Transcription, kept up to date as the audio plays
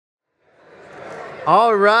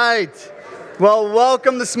All right. Well,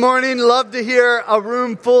 welcome this morning. Love to hear a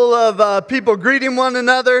room full of people greeting one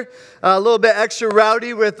another. A little bit extra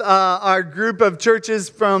rowdy with our group of churches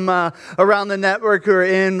from around the network who are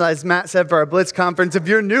in, as Matt said, for our Blitz conference. If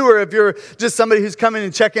you're new or if you're just somebody who's coming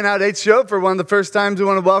and checking out H2O for one of the first times, we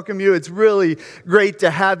want to welcome you. It's really great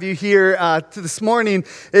to have you here. This morning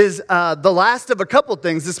is the last of a couple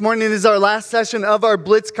things. This morning is our last session of our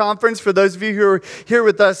Blitz conference. For those of you who were here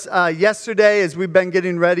with us yesterday, as we've been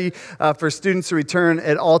getting ready for students to return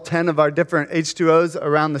at all 10 of our different H2Os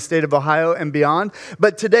around the state of Ohio and beyond.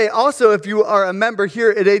 But today also, if you are a member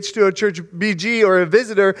here at H2O Church BG or a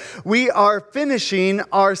visitor, we are finishing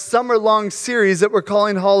our summer-long series that we're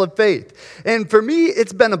calling Hall of Faith. And for me,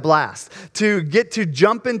 it's been a blast to get to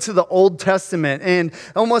jump into the Old Testament and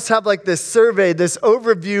almost have like this survey, this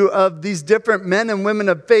overview of these different men and women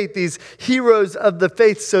of faith, these heroes of the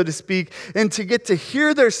faith, so to speak, and to get to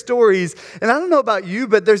hear their stories. And I don't know about you,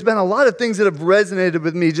 but there's been a lot of things that have resonated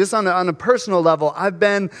with me just on a personal level. I've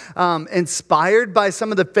been inspired by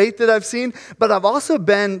some of the faith that I've seen, but I've also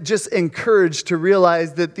been just encouraged to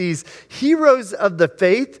realize that these heroes of the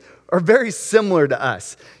faith are very similar to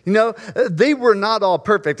us. You know, they were not all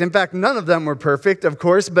perfect. In fact, none of them were perfect, of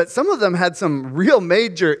course, but some of them had some real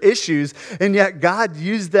major issues, and yet God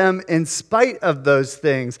used them in spite of those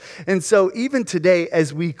things. And so even today,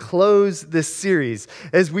 as we close this series,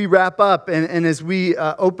 as we wrap up and as we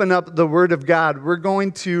open up the Word of God, we're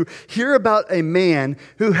going to hear about a man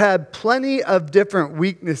who had plenty of different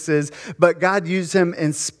weaknesses, but God used him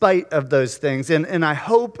in spite of those things. And I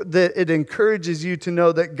hope that it encourages you to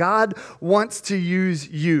know that God wants to use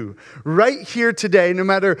you right here today, no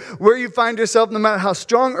matter where you find yourself, no matter how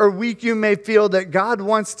strong or weak you may feel, that God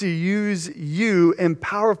wants to use you in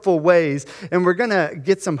powerful ways. And we're going to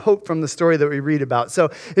get some hope from the story that we read about.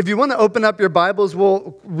 So if you want to open up your Bibles,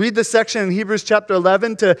 we'll read the section in Hebrews chapter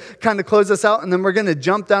 11 to kind of close us out. And then we're going to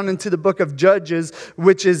jump down into the book of Judges,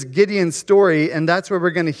 which is Gideon's story. And that's where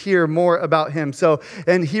we're going to hear more about him. So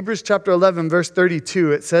in Hebrews chapter 11, verse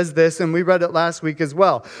 32, it says this, and we read it last week as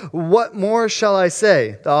well. What more shall I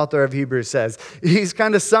say? The author of Hebrews says. He's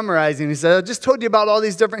kind of summarizing. He said, I just told you about all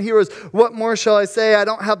these different heroes. What more shall I say? I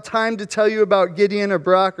don't have time to tell you about Gideon or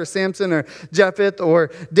Barak or Samson or Jephthah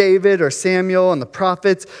or David or Samuel and the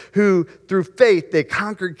prophets who, through faith, they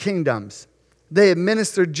conquered kingdoms. They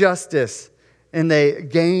administered justice. And they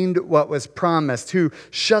gained what was promised, who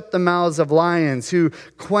shut the mouths of lions, who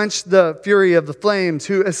quenched the fury of the flames,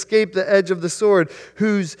 who escaped the edge of the sword,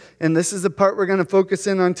 whose, and this is the part we're going to focus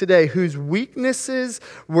in on today, whose weaknesses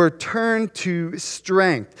were turned to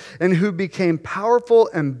strength, and who became powerful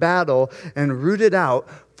in battle and rooted out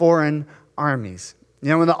foreign armies. You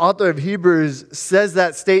know, when the author of Hebrews says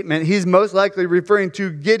that statement, he's most likely referring to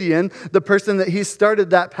Gideon, the person that he started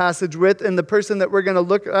that passage with, and the person that we're going to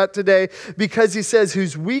look at today, because he says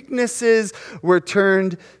whose weaknesses were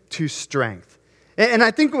turned to strength. And I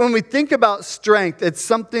think when we think about strength, it's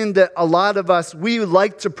something that a lot of us, we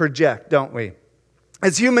like to project, don't we?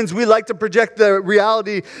 As humans, we like to project the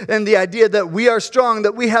reality and the idea that we are strong,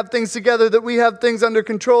 that we have things together, that we have things under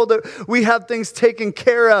control, that we have things taken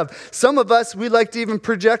care of. Some of us, we like to even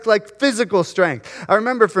project like physical strength. I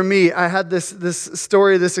remember for me, I had this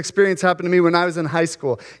story, this experience happen to me when I was in high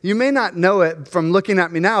school. You may not know it from looking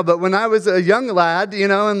at me now, but when I was a young lad, you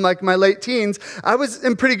know, in like my late teens, I was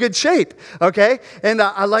in pretty good shape, okay? And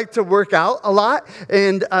I liked to work out a lot,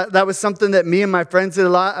 and that was something that me and my friends did a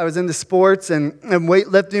lot. I was into sports, and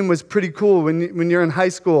weightlifting was pretty cool when you're in high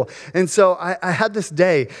school. And so I had this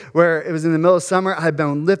day where it was in the middle of summer. I had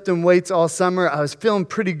been lifting weights all summer. I was feeling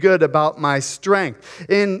pretty good about my strength.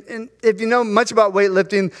 And if you know much about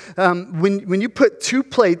weightlifting, when you put 2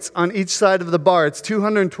 plates on each side of the bar, it's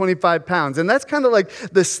 225 pounds. And that's kind of like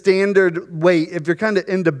the standard weight if you're kind of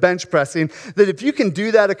into bench pressing, that if you can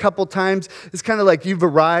do that a couple times, it's kind of like you've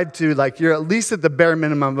arrived to like you're at least at the bare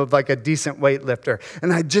minimum of like a decent weightlifter.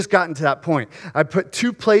 And I'd just gotten to that point. I put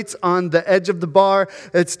 2 plates on the edge of the bar.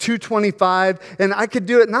 It's 225, and I could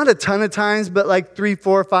do it not a ton of times, but like 3,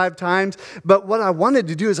 4, 5 times. But what I wanted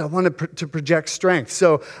to do is I wanted to project strength.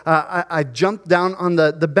 So I jumped down on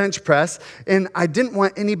the bench press, and I didn't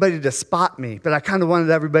want anybody to spot me, but I kind of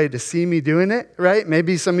wanted everybody to see me doing it, right?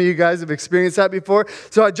 Maybe some of you guys have experienced that before.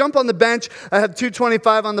 So I jump on the bench. I have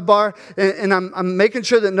 225 on the bar, and I'm making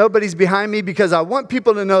sure that nobody's behind me because I want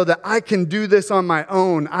people to know that I can do this on my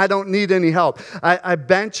own. I don't need any help. I I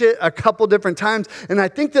bench it a couple different times, and I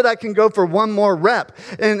think that I can go for one more rep.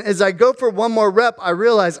 And as I go for one more rep, I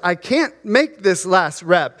realize I can't make this last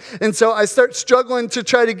rep. And so I start struggling to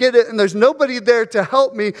try to get it, and there's nobody there to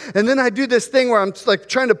help me. And then I do this thing where I'm like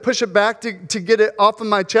trying to push it back to get it off of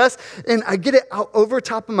my chest, and I get it out over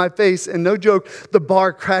top of my face, and no joke, the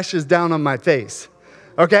bar crashes down on my face.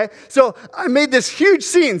 Okay, so I made this huge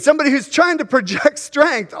scene. Somebody who's trying to project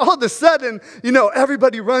strength, all of a sudden,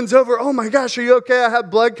 everybody runs over. Oh my gosh, are you okay? I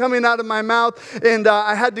have blood coming out of my mouth, and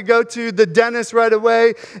I had to go to the dentist right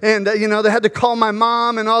away. And they had to call my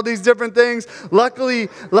mom and all these different things. Luckily,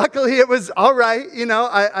 it was all right.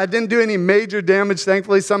 I didn't do any major damage.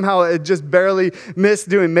 Thankfully, somehow it just barely missed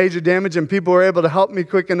doing major damage, and people were able to help me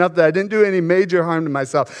quick enough that I didn't do any major harm to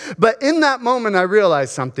myself. But in that moment, I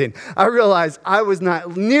realized something. I realized I was not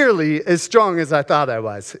nearly as strong as I thought I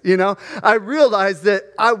was. I realized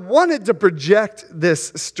that I wanted to project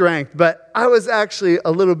this strength, but I was actually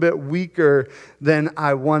a little bit weaker than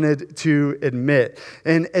I wanted to admit.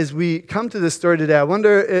 And as we come to this story today, I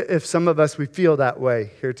wonder if some of us, we feel that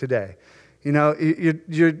way here today.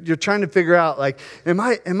 You're trying to figure out, like, am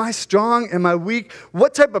I strong? Am I weak?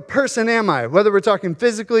 What type of person am I? Whether we're talking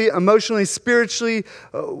physically, emotionally, spiritually,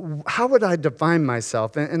 how would I define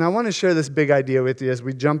myself? And I want to share this big idea with you as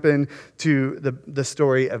we jump into the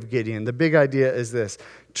story of Gideon. The big idea is this: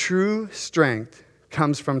 true strength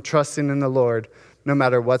comes from trusting in the Lord no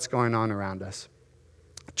matter what's going on around us.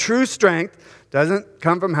 True strength doesn't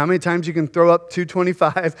come from how many times you can throw up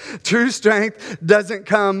 225. True strength doesn't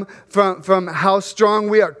come from how strong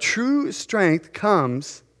we are. True strength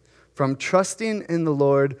comes from trusting in the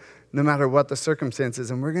Lord no matter what the circumstances.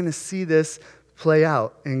 And we're going to see this play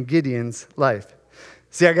out in Gideon's life.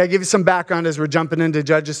 See, I got to give you some background as we're jumping into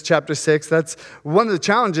Judges chapter 6. That's one of the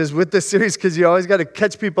challenges with this series, because you always got to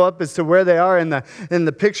catch people up as to where they are in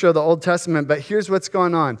the picture of the Old Testament. But here's what's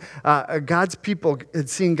going on. God's people had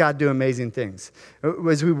seen God do amazing things.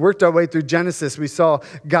 As we worked our way through Genesis, we saw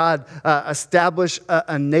God establish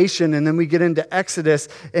a nation, and then we get into Exodus,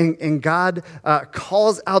 and God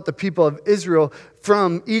calls out the people of Israel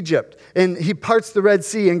from Egypt. And he parts the Red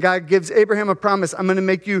Sea, and God gives Abraham a promise: I'm going to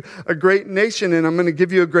make you a great nation, and I'm going to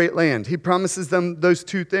give you a great land. He promises them those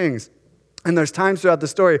two things. And there's times throughout the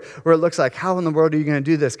story where it looks like, how in the world are you going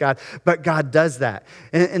to do this, God? But God does that.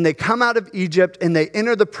 And they come out of Egypt, and they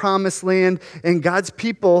enter the promised land, and God's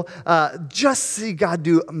people just see God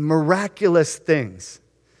do miraculous things.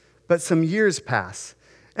 But some years pass,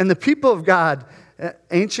 and the people of God,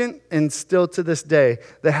 ancient and still to this day,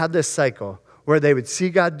 they had this cycle where they would see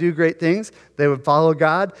God do great things, they would follow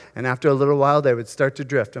God, and after a little while, they would start to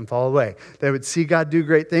drift and fall away. They would see God do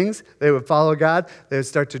great things, they would follow God, they would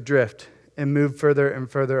start to drift and move further and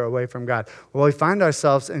further away from God. Well, we find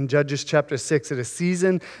ourselves in Judges chapter 6 at a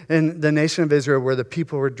season in the nation of Israel where the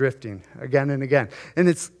people were drifting again and again. And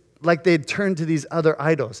it's like they'd turned to these other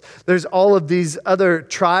idols. There's all of these other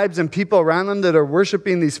tribes and people around them that are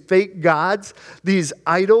worshiping these fake gods, these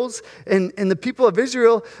idols. And the people of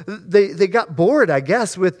Israel, they got bored, I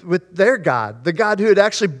guess, with their God, the God who had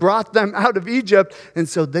actually brought them out of Egypt. And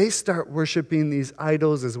so they start worshiping these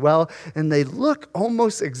idols as well. And they look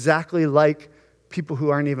almost exactly like people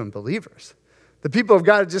who aren't even believers. The people of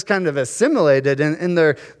God are just kind of assimilated, and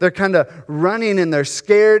they're kind of running, and they're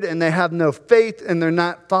scared, and they have no faith, and they're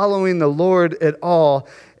not following the Lord at all.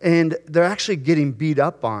 And they're actually getting beat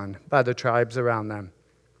up on by the tribes around them.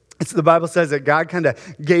 The Bible says that God kind of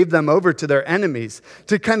gave them over to their enemies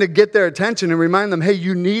to kind of get their attention and remind them, hey,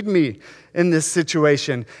 you need me in this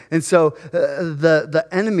situation. And so the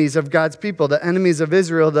enemies of God's people, the enemies of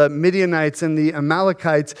Israel, the Midianites and the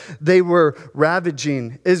Amalekites, they were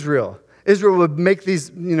ravaging Israel. Israel would make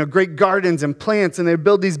these, great gardens and plants, and they would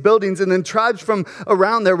build these buildings, and then tribes from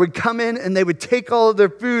around there would come in, and they would take all of their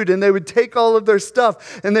food, and they would take all of their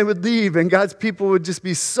stuff, and they would leave, and God's people would just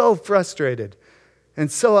be so frustrated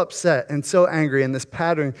and so upset and so angry, and this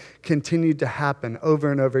pattern continued to happen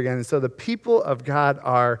over and over again. And so the people of God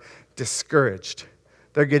are discouraged.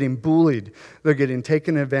 They're getting bullied. They're getting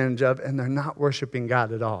taken advantage of, and they're not worshiping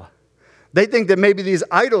God at all. They think that maybe these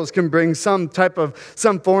idols can bring some form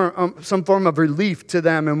of relief to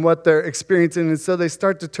them and what they're experiencing. And so they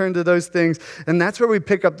start to turn to those things. And that's where we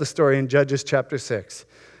pick up the story in Judges chapter 6.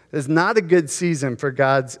 It's not a good season for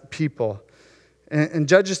God's people. In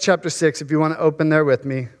Judges chapter 6, if you want to open there with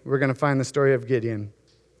me, we're going to find the story of Gideon.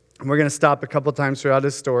 And we're going to stop a couple times throughout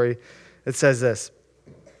his story. It says this: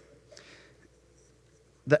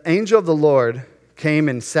 the angel of the Lord came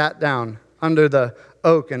and sat down under the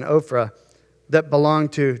oak in Ophrah that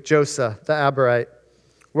belonged to Josah the Abarite,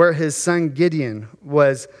 where his son Gideon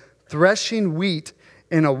was threshing wheat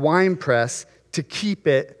in a winepress to keep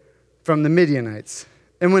it from the Midianites.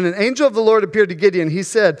 And when an angel of the Lord appeared to Gideon, he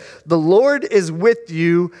said, "The Lord is with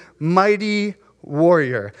you, mighty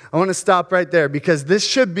warrior." I want to stop right there because this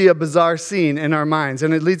should be a bizarre scene in our minds.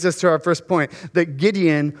 And it leads us to our first point, that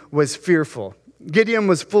Gideon was fearful. Gideon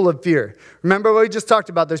was full of fear. Remember what we just talked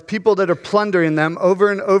about? There's people that are plundering them over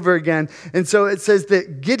and over again. And so it says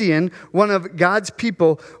that Gideon, one of God's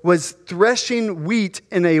people, was threshing wheat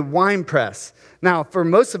in a wine press. Now, for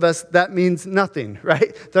most of us, that means nothing,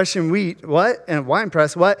 right? Threshing wheat, what? And a wine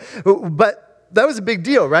press, what? But that was a big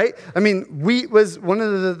deal, right? I mean, wheat was one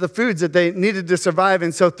of the foods that they needed to survive.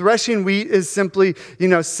 And so threshing wheat is simply,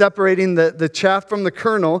 separating the chaff from the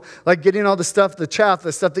kernel, like getting all the stuff, the chaff,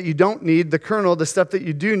 the stuff that you don't need, the kernel, the stuff that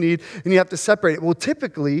you do need, and you have to separate it. Well,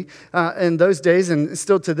 typically, in those days, and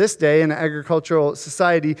still to this day in an agricultural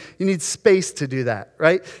society, you need space to do that,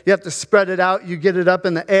 right? You have to spread it out. You get it up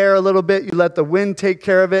in the air a little bit. You let the wind take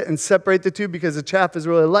care of it and separate the two because the chaff is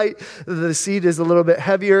really light. The seed is a little bit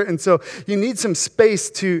heavier. And so you need some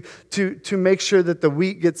space to make sure that the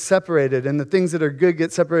wheat gets separated and the things that are good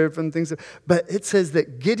get separated from the things that... But it says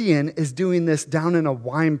that Gideon is doing this down in a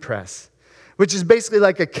wine press, which is basically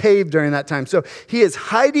like a cave during that time. So he is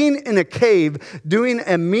hiding in a cave doing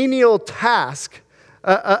a menial task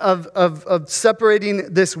of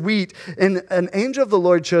separating this wheat. And an angel of the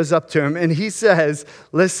Lord shows up to him and he says,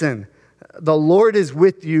 "Listen, the Lord is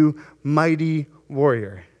with you, mighty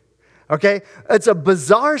warrior." Okay? It's a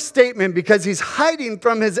bizarre statement because he's hiding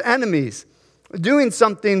from his enemies, doing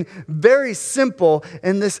something very simple,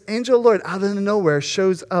 and this angel of the Lord out of nowhere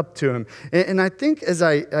shows up to him. And I think as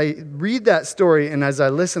I read that story and as I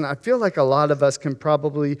listen, I feel like a lot of us can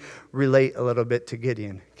probably relate a little bit to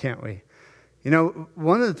Gideon, can't we?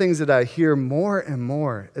 One of the things that I hear more and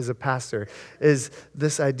more as a pastor is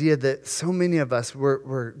this idea that so many of us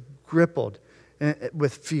were grappled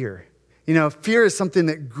with fear. Fear is something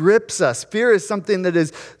that grips us. Fear is something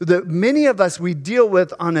that many of us, we deal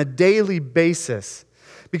with on a daily basis.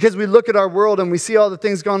 Because we look at our world and we see all the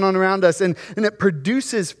things going on around us and it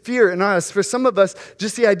produces fear in us. For some of us,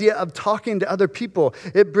 just the idea of talking to other people,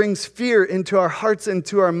 it brings fear into our hearts and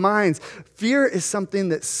to our minds. Fear is something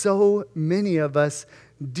that so many of us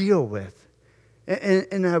deal with.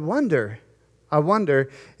 And I wonder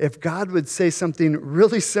if God would say something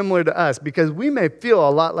really similar to us, because we may feel a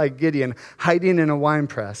lot like Gideon, hiding in a wine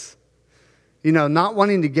press. Not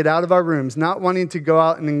wanting to get out of our rooms, not wanting to go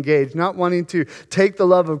out and engage, not wanting to take the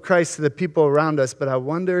love of Christ to the people around us. But I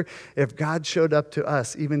wonder if God showed up to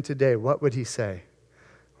us even today, what would he say?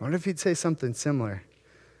 I wonder if he'd say something similar.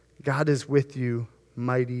 God is with you,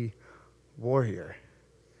 mighty warrior.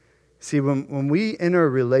 See, when we enter a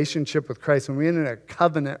relationship with Christ, when we enter a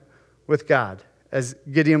covenant with God, as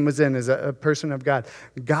Gideon was in, as a person of God,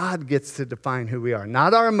 God gets to define who we are.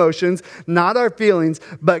 Not our emotions, not our feelings,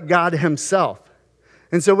 but God himself.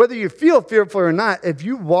 And so whether you feel fearful or not, if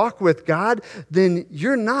you walk with God, then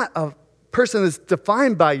you're not a person that's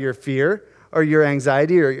defined by your fear or your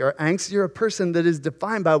anxiety or your angst. You're a person that is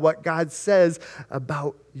defined by what God says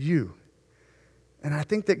about you. And I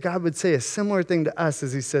think that God would say a similar thing to us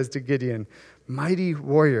as he says to Gideon. Mighty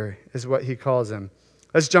warrior is what he calls him.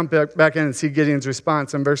 Let's jump back in and see Gideon's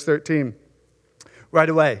response in verse 13. Right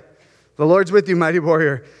away, "The Lord's with you, mighty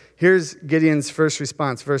warrior." Here's Gideon's first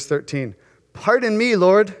response, verse 13. "Pardon me,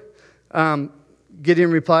 Lord,"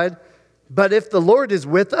 Gideon replied, "but if the Lord is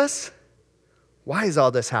with us, why has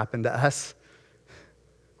all this happened to us?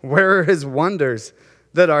 Where are his wonders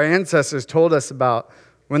that our ancestors told us about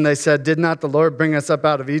when they said, 'Did not the Lord bring us up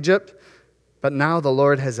out of Egypt?' But now the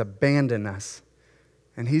Lord has abandoned us,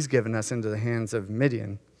 and he's given us into the hands of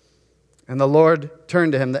Midian." And the Lord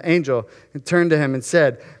turned to him, the angel, and turned to him and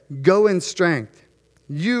said, "Go in strength.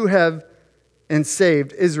 You have and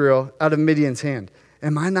saved Israel out of Midian's hand.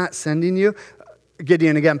 Am I not sending you?"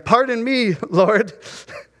 Gideon again, "Pardon me, Lord."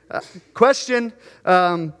 Question,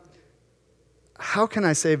 how can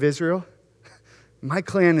I save Israel? My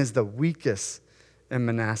clan is the weakest in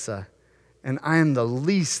Manasseh, and I am the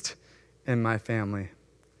least in my family.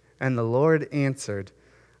 And the Lord answered,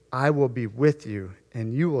 "I will be with you,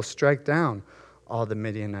 and you will strike down all the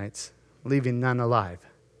Midianites, leaving none alive."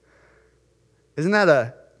 Isn't that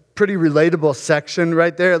a pretty relatable section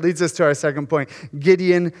right there? It leads us to our second point.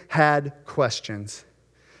 Gideon had questions.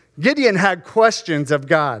 Gideon had questions of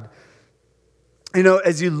God.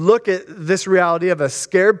 As you look at this reality of a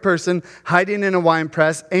scared person hiding in a wine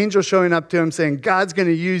press, angel showing up to him saying, God's going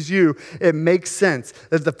to use you, it makes sense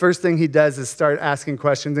that the first thing he does is start asking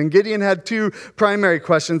questions. And Gideon had two primary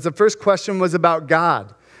questions. The first question was about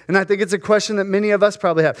God. And I think it's a question that many of us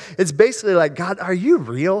probably have. It's basically like, God, are you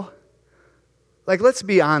real? Like, let's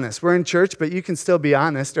be honest. We're in church, but you can still be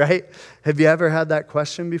honest, right? Have you ever had that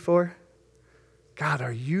question before? God,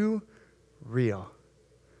 are you real?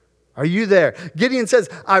 Are you there? Gideon says,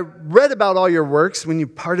 I read about all your works when you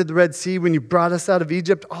parted the Red Sea, when you brought us out of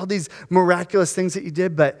Egypt, all these miraculous things that you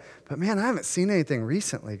did, but man, I haven't seen anything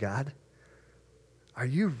recently, God. Are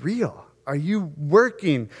you real? Are you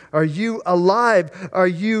working? Are you alive? Are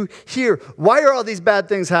you here? Why are all these bad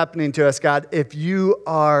things happening to us, God, if you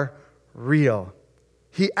are real?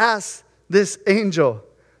 He asks this angel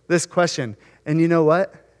this question. And you know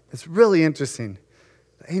what? It's really interesting.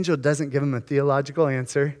 The angel doesn't give him a theological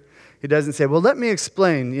answer. He doesn't say, well, let me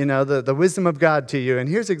explain, the wisdom of God to you. And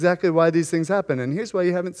here's exactly why these things happen. And here's why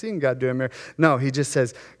you haven't seen God do a miracle. No, he just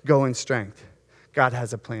says, go in strength. God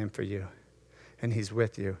has a plan for you. And he's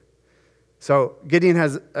with you. So Gideon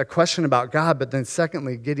has a question about God, but then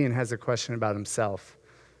secondly, Gideon has a question about himself,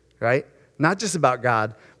 right? Not just about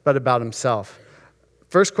God, but about himself.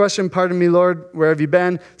 First question, pardon me, Lord, where have you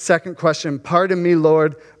been? Second question, pardon me,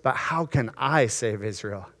 Lord, but how can I save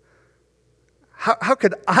Israel? How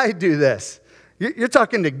could I do this? You're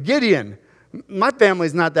talking to Gideon. My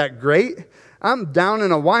family's not that great. I'm down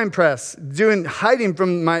in a wine press, hiding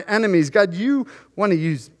from my enemies. God, you want to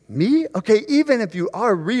use me? Okay, even if you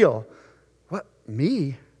are real, what,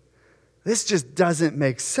 me? This just doesn't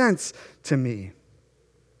make sense to me.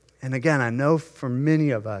 And again, I know for many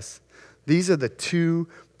of us, these are the two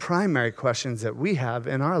primary questions that we have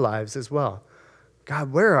in our lives as well.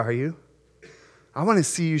 God, where are you? I want to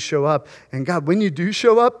see you show up. And God, when you do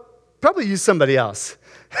show up, probably use somebody else.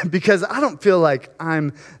 Because I don't feel like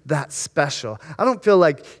I'm that special. I don't feel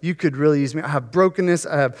like you could really use me. I have brokenness.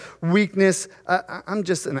 I have weakness. I'm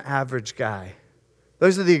just an average guy.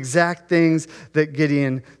 Those are the exact things that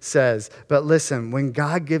Gideon says. But listen, when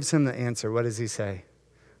God gives him the answer, what does he say?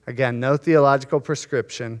 Again, no theological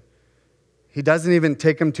prescription. He doesn't even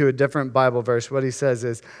take him to a different Bible verse. What he says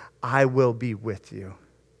is, I will be with you.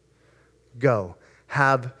 Go,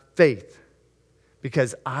 have faith,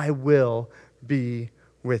 because I will be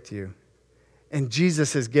with you. And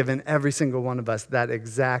Jesus has given every single one of us that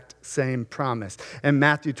exact same promise. In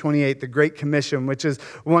Matthew 28, the Great Commission, which is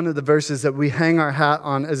one of the verses that we hang our hat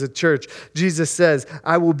on as a church, Jesus says,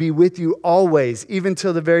 I will be with you always, even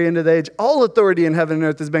till the very end of the age. All authority in heaven and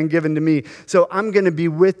earth has been given to me. So I'm going to be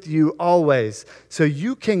with you always. So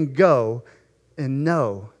you can go and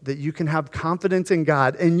know that you can have confidence in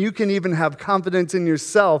God, and you can even have confidence in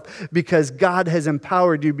yourself because God has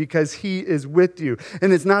empowered you, because he is with you.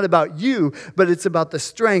 And it's not about you, but it's about the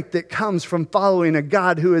strength that comes from following a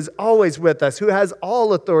God who is always with us, who has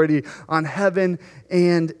all authority on heaven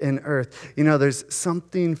and in earth. There's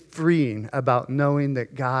something freeing about knowing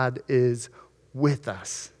that God is with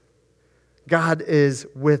us. God is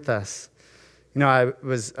with us.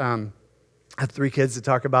 I have 3 kids to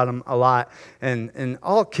talk about them a lot. And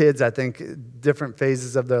all kids, I think, different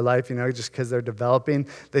phases of their life, just because they're developing,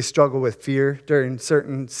 they struggle with fear during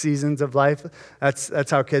certain seasons of life.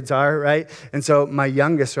 That's how kids are, right? And so my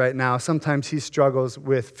youngest right now, sometimes he struggles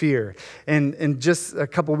with fear. And just a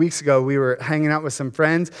couple weeks ago, we were hanging out with some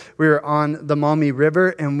friends. We were on the Maumee River,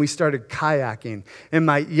 and we started kayaking. And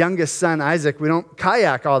my youngest son, Isaac, we don't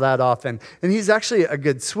kayak all that often. And he's actually a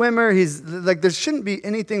good swimmer. He's like, there shouldn't be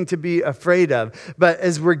anything to be afraid of. But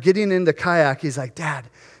as we're getting into kayak, he's like, Dad,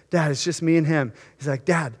 it's just me and him. He's like,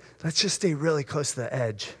 Dad, let's just stay really close to the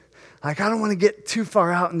edge. Like, I don't want to get too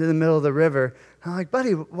far out into the middle of the river. I'm like,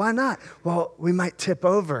 buddy, why not? Well, we might tip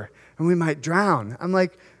over and we might drown. I'm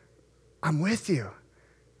like, I'm with you.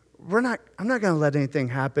 I'm not going to let anything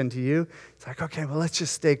happen to you. It's like, okay, well, let's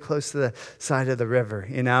just stay close to the side of the river,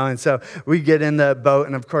 And so we get in the boat,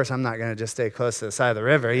 and of course, I'm not going to just stay close to the side of the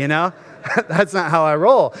river, That's not how I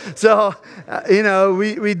roll. So,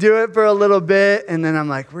 we do it for a little bit, and then I'm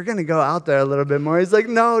like, we're going to go out there a little bit more. He's like,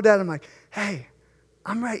 no, Dad. I'm like, hey,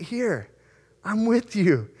 I'm right here. I'm with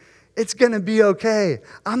you. It's going to be okay.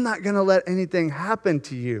 I'm not going to let anything happen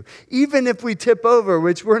to you. Even if we tip over,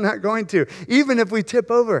 which we're not going to. Even if we tip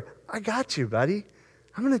over, I got you, buddy.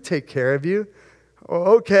 I'm going to take care of you.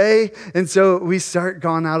 Okay. And so we start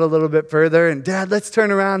going out a little bit further. And Dad, let's turn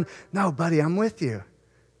around. No, buddy, I'm with you.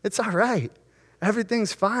 It's all right.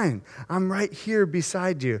 Everything's fine. I'm right here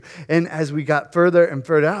beside you. And as we got further and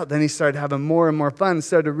further out, then he started having more and more fun and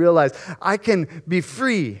started to realize I can be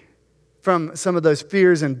free from some of those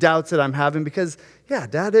fears and doubts that I'm having because, yeah,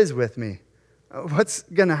 Dad is with me. What's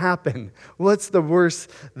going to happen? What's the worst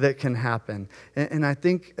that can happen? And I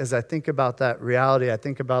think, as I think about that reality, I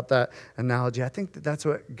think about that analogy, I think that that's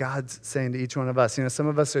what God's saying to each one of us. Some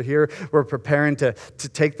of us are here, we're preparing to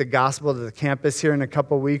take the gospel to the campus here in a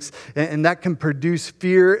couple weeks, and that can produce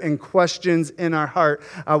fear and questions in our heart.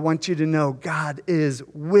 I want you to know God is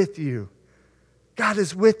with you. God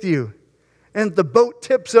is with you. And if the boat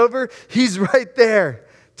tips over, He's right there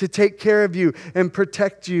to take care of you and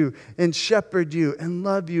protect you and shepherd you and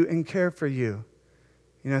love you and care for you.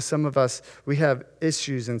 Some of us, we have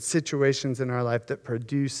issues and situations in our life that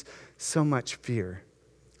produce so much fear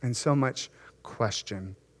and so much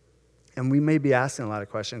question. And we may be asking a lot of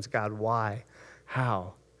questions. God, why?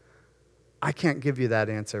 How? I can't give you that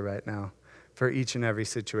answer right now for each and every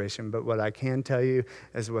situation. But what I can tell you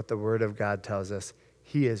is what the Word of God tells us.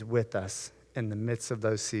 He is with us in the midst of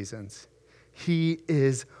those seasons. He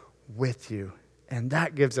is with you. And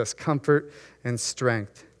that gives us comfort and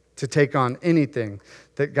strength to take on anything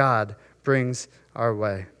that God brings our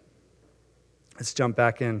way. Let's jump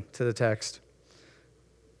back into the text.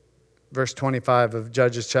 Verse 25 of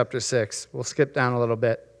Judges chapter 6. We'll skip down a little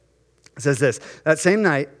bit. It says this, that same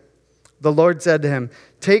night, the Lord said to him,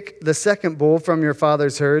 take the second bull from your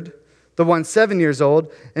father's herd, the one 7 years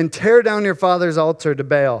old, and tear down your father's altar to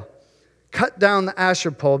Baal. Cut down the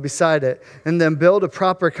Asher pole beside it, and then build a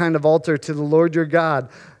proper kind of altar to the Lord your God.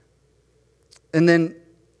 And then,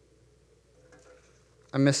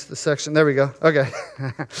 I missed the section. There we go. Okay.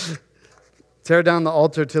 Tear down the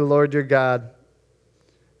altar to the Lord your God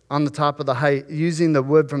on the top of the height, using the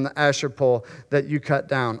wood from the Asher pole that you cut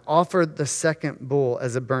down. Offer the second bull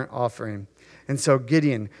as a burnt offering. And so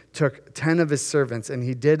Gideon took 10 of his servants, and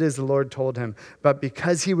he did as the Lord told him. But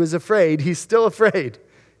because he was afraid, he's still afraid.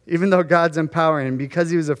 Even though God's empowering him, because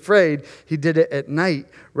he was afraid, he did it at night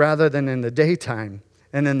rather than in the daytime.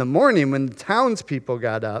 And in the morning, when the townspeople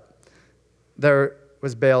got up, there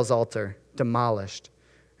was Baal's altar demolished,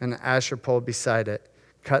 and the Asher pole beside it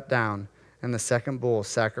cut down, and the second bull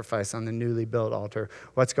sacrificed on the newly built altar.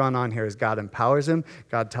 What's going on here is God empowers him.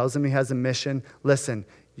 God tells him he has a mission. Listen,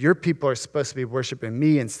 your people are supposed to be worshiping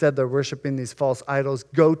me. Instead, they're worshiping these false idols.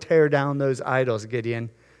 Go tear down those idols, Gideon.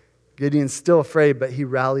 Gideon's still afraid, but he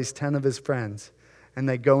rallies 10 of his friends, and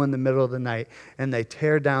they go in the middle of the night, and they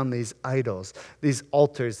tear down these idols, these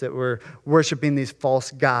altars that were worshiping these false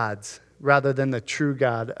gods rather than the true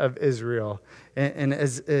God of Israel. And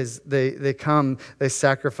as they come, they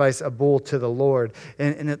sacrifice a bull to the Lord,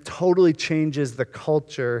 and it totally changes the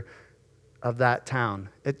culture of that town.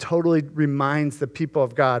 It totally reminds the people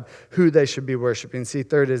of God who they should be worshiping. See,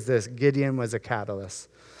 third is this, Gideon was a catalyst.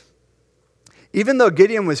 Even though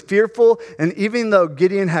Gideon was fearful, and even though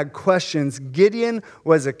Gideon had questions, Gideon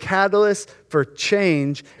was a catalyst for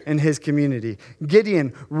change in his community.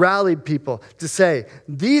 Gideon rallied people to say,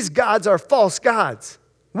 these gods are false gods.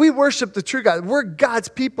 We worship the true God. We're God's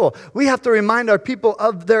people. We have to remind our people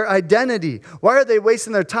of their identity. Why are they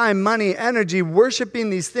wasting their time, money, energy, worshiping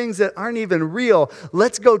these things that aren't even real?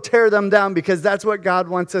 Let's go tear them down because that's what God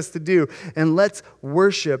wants us to do. And let's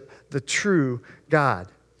worship the true God.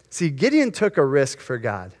 See, Gideon took a risk for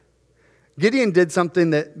God. Gideon did something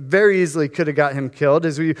that very easily could have got him killed.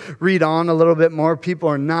 As we read on a little bit more, people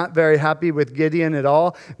are not very happy with Gideon at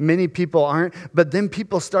all. Many people aren't. But then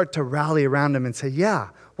people start to rally around him and say, yeah,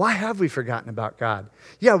 why have we forgotten about God?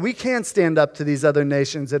 Yeah, we can stand up to these other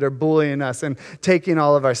nations that are bullying us and taking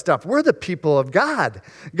all of our stuff. We're the people of God.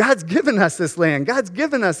 God's given us this land. God's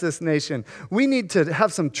given us this nation. We need to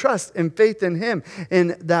have some trust and faith in Him.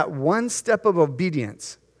 And that one step of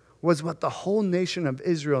obedience was what the whole nation of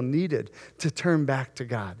Israel needed to turn back to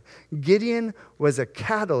God. Gideon was a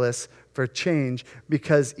catalyst for change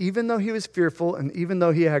because even though he was fearful and even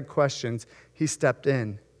though he had questions, he stepped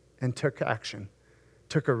in and took action,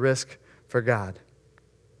 took a risk for God.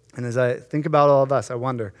 And as I think about all of us, I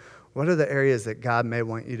wonder, what are the areas that God may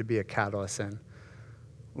want you to be a catalyst in?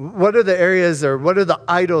 What are the areas or what are the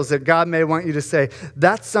idols that God may want you to say,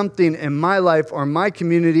 that's something in my life or my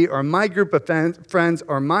community or my group of friends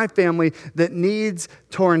or my family that needs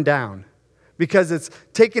torn down? Because it's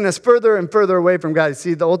taking us further and further away from God. You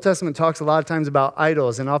see, the Old Testament talks a lot of times about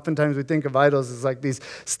idols, and oftentimes we think of idols as like these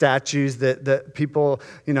statues that people,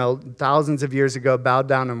 thousands of years ago bowed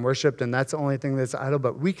down and worshiped, and that's the only thing that's idol,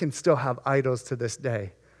 but we can still have idols to this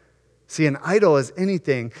day. See, an idol is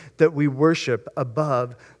anything that we worship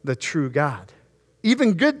above the true God.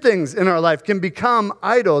 Even good things in our life can become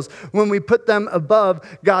idols when we put them above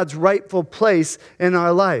God's rightful place in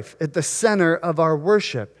our life, at the center of our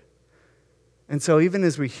worship. And so even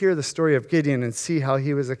as we hear the story of Gideon and see how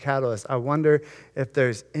he was a catalyst, I wonder if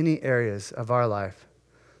there's any areas of our life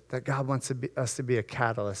that God wants us to be a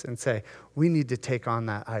catalyst and say, we need to take on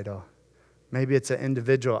that idol. Maybe it's an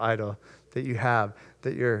individual idol that you have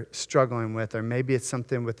that you're struggling with, or maybe it's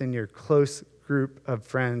something within your close group of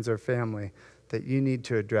friends or family that you need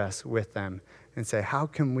to address with them and say, how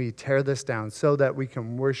can we tear this down so that we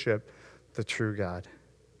can worship the true God?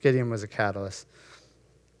 Gideon was a catalyst.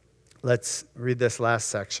 Let's read this last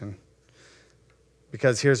section,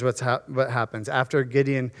 because here's what happens. After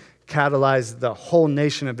Gideon catalyzed the whole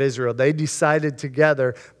nation of Israel, they decided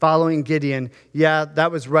together, following Gideon, yeah, that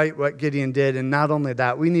was right what Gideon did, and not only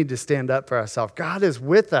that, we need to stand up for ourselves. God is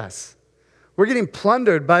with us. We're getting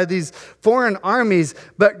plundered by these foreign armies,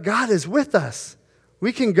 but God is with us.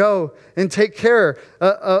 We can go and take care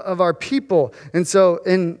of our people. And so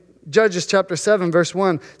in Judges chapter 7, verse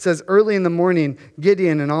 1 says, early in the morning,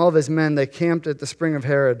 Gideon and all of his men, they camped at the spring of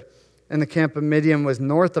Harod. And the camp of Midian was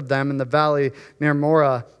north of them in the valley near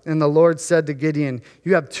Morah. And the Lord said to Gideon,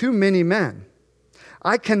 you have too many men.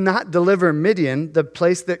 I cannot deliver Midian, the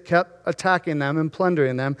place that kept attacking them and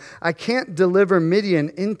plundering them. I can't deliver Midian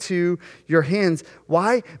into your hands.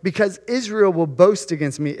 Why? Because Israel will boast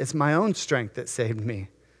against me. It's my own strength that saved me.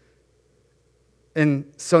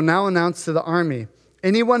 And so now announce to the army,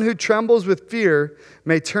 anyone who trembles with fear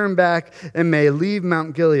may turn back and may leave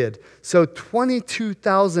Mount Gilead. So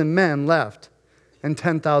 22,000 men left and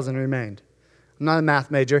 10,000 remained. I'm not a math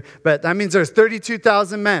major, but that means there's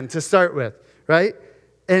 32,000 men to start with, right?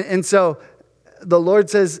 And so the Lord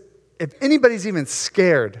says, if anybody's even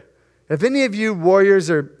scared, if any of you warriors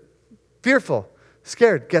are fearful,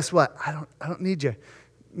 scared, guess what? I don't need you.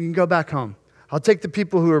 You can go back home. I'll take the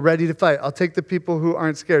people who are ready to fight. I'll take the people who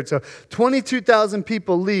aren't scared. So 22,000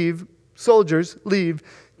 people leave, soldiers leave,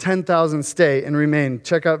 10,000 stay and remain.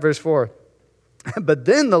 Check out verse 4. But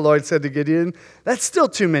then the Lord said to Gideon, that's still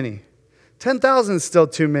too many. 10,000 is still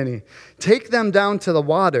too many. Take them down to the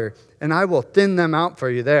water, and I will thin them out for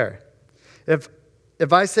you there.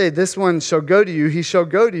 If I say this one shall go to you, he shall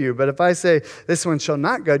go to you. But if I say this one shall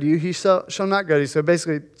not go to you, he shall not go to you. So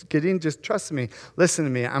basically, Gideon, just trust me. Listen to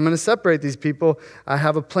me. I'm going to separate these people. I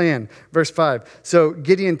have a plan. Verse 5. So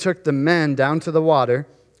Gideon took the men down to the water,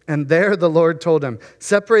 and there the Lord told him,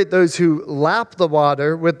 separate those who lap the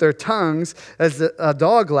water with their tongues as a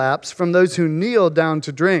dog laps from those who kneel down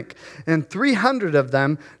to drink. And 300 of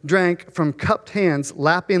them drank from cupped hands,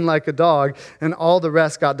 lapping like a dog, and all the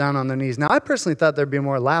rest got down on their knees. Now, I personally thought there'd be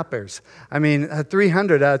more lappers. I mean,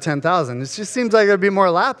 300 out of 10,000. It just seems like there'd be more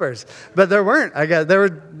lappers. But there weren't. I guess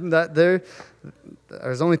there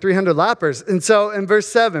was only 300 lappers. And so in verse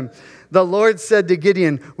 7, the Lord said to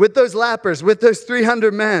Gideon, with those lappers, with those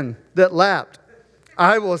 300 men that lapped,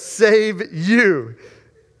 I will save you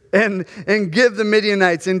and give the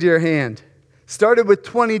Midianites into your hand. Started with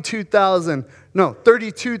 32,000.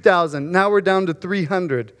 Now we're down to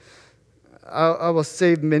 300. I will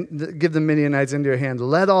give the Midianites into your hand.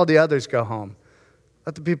 Let all the others go home.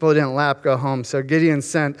 Let the people who didn't lap go home. So Gideon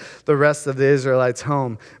sent the rest of the Israelites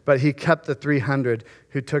home, but he kept the 300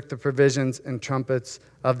 who took the provisions and trumpets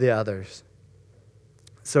of the others.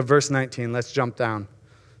 So verse 19, let's jump down.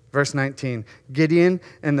 Verse 19, Gideon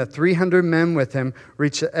and the 300 men with him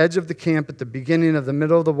reached the edge of the camp at the beginning of the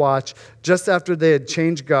middle of the watch, just after they had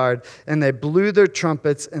changed guard, and they blew their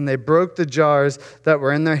trumpets, and they broke the jars that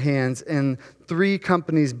were in their hands, and 3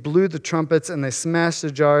 companies blew the trumpets, and they smashed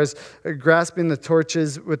the jars, grasping the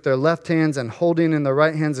torches with their left hands and holding in their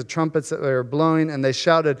right hands the trumpets that they were blowing, and they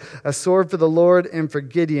shouted, a sword for the Lord and for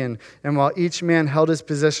Gideon. And while each man held his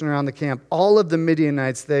position around the camp, all of the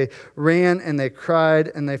Midianites, they ran and they cried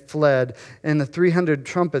and they fled. And the 300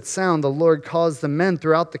 trumpets sound, the Lord caused the men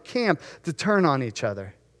throughout the camp to turn on each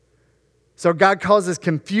other. So God causes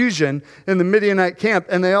confusion in the Midianite camp,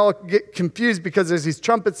 and they all get confused because there's these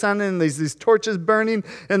trumpets sounding and there's these torches burning,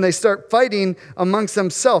 and they start fighting amongst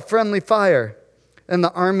themselves, friendly fire. And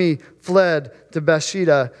the army fled to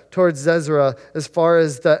Bathsheba towards Zezrah as far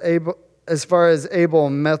as Abel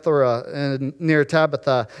Methorah and near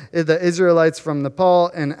Tabitha. The Israelites from Nepal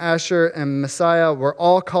and Asher and Messiah were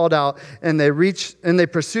all called out, and they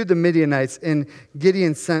pursued the Midianites. And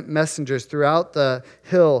Gideon sent messengers throughout the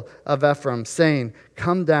hill of Ephraim, saying,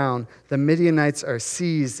 come down, the Midianites are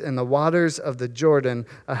seized, and the waters of the Jordan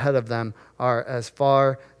ahead of them are as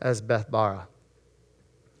far as Bethbara.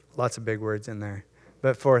 Lots of big words in there.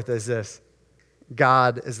 But fourth is this: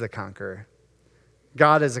 God is the conqueror.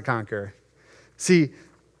 God is a conqueror. See,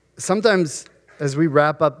 sometimes as we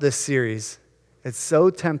wrap up this series, it's so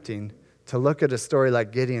tempting to look at a story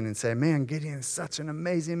like Gideon and say, man, Gideon is such an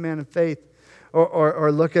amazing man of faith.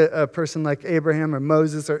 Or look at a person like Abraham or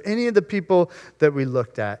Moses or any of the people that we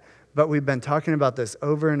looked at. But we've been talking about this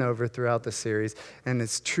over and over throughout the series, and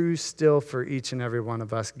it's true still for each and every one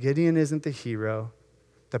of us. Gideon isn't the hero.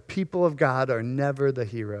 The people of God are never the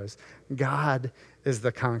heroes. God is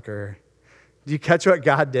the conqueror. Do you catch what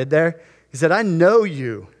God did there? He said, I know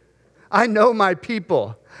you. I know my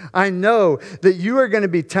people. I know that you are going to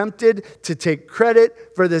be tempted to take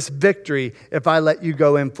credit for this victory if I let you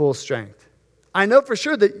go in full strength. I know for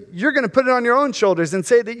sure that you're going to put it on your own shoulders and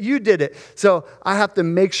say that you did it. So I have to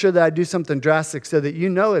make sure that I do something drastic so that you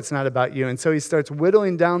know it's not about you. And so he starts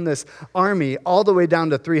whittling down this army all the way down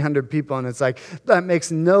to 300 people. And it's like, that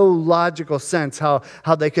makes no logical sense how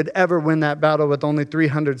they could ever win that battle with only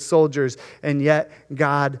 300 soldiers. And yet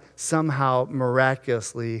God somehow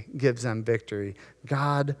miraculously gives them victory.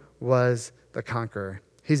 God was the conqueror.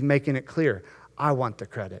 He's making it clear. I want the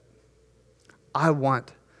credit. I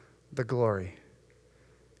want the glory.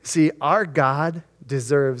 See, our God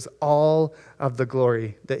deserves all of the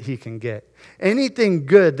glory that he can get. Anything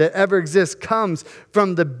good that ever exists comes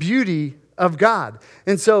from the beauty of God.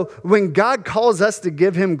 And so when God calls us to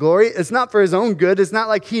give him glory, it's not for his own good. It's not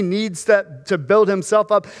like he needs that to build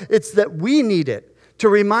himself up. It's that we need it to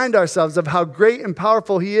remind ourselves of how great and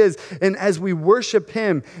powerful he is. And as we worship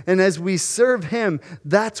him and as we serve him,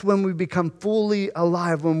 that's when we become fully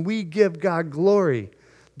alive. When we give God glory,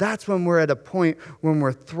 that's when we're at a point when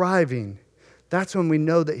we're thriving. That's when we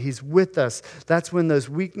know that he's with us. That's when those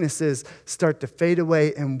weaknesses start to fade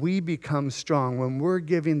away and we become strong. When we're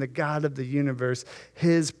giving the God of the universe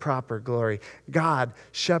his proper glory. God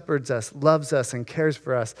shepherds us, loves us, and cares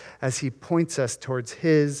for us as he points us towards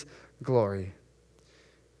his glory.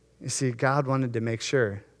 You see, God wanted to make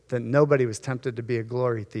sure that nobody was tempted to be a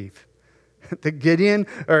glory thief. That Gideon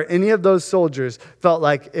or any of those soldiers felt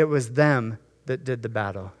like it was them that did the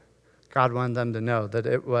battle. God wanted them to know that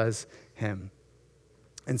it was him.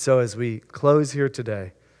 And so as we close here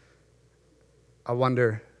today, I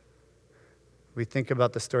wonder, we think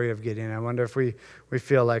about the story of Gideon, I wonder if we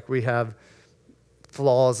feel like we have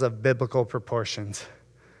flaws of biblical proportions.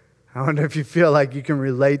 I wonder if you feel like you can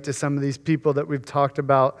relate to some of these people that we've talked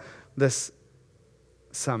about this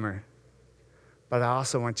summer. But I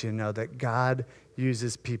also want you to know that God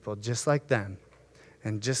uses people just like them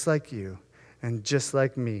and just like you and just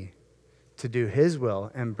like me to do his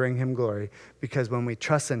will and bring him glory. Because when we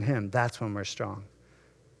trust in him, that's when we're strong.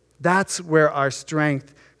 That's where our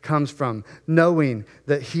strength comes from, knowing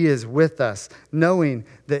that he is with us, knowing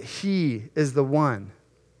that he is the one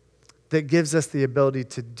that gives us the ability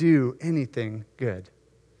to do anything good.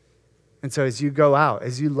 And so as you go out,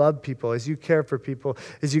 as you love people, as you care for people,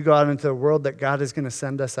 as you go out into the world that God is going to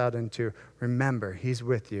send us out into, remember, he's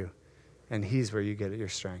with you, and he's where you get your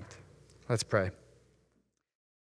strength. Let's pray.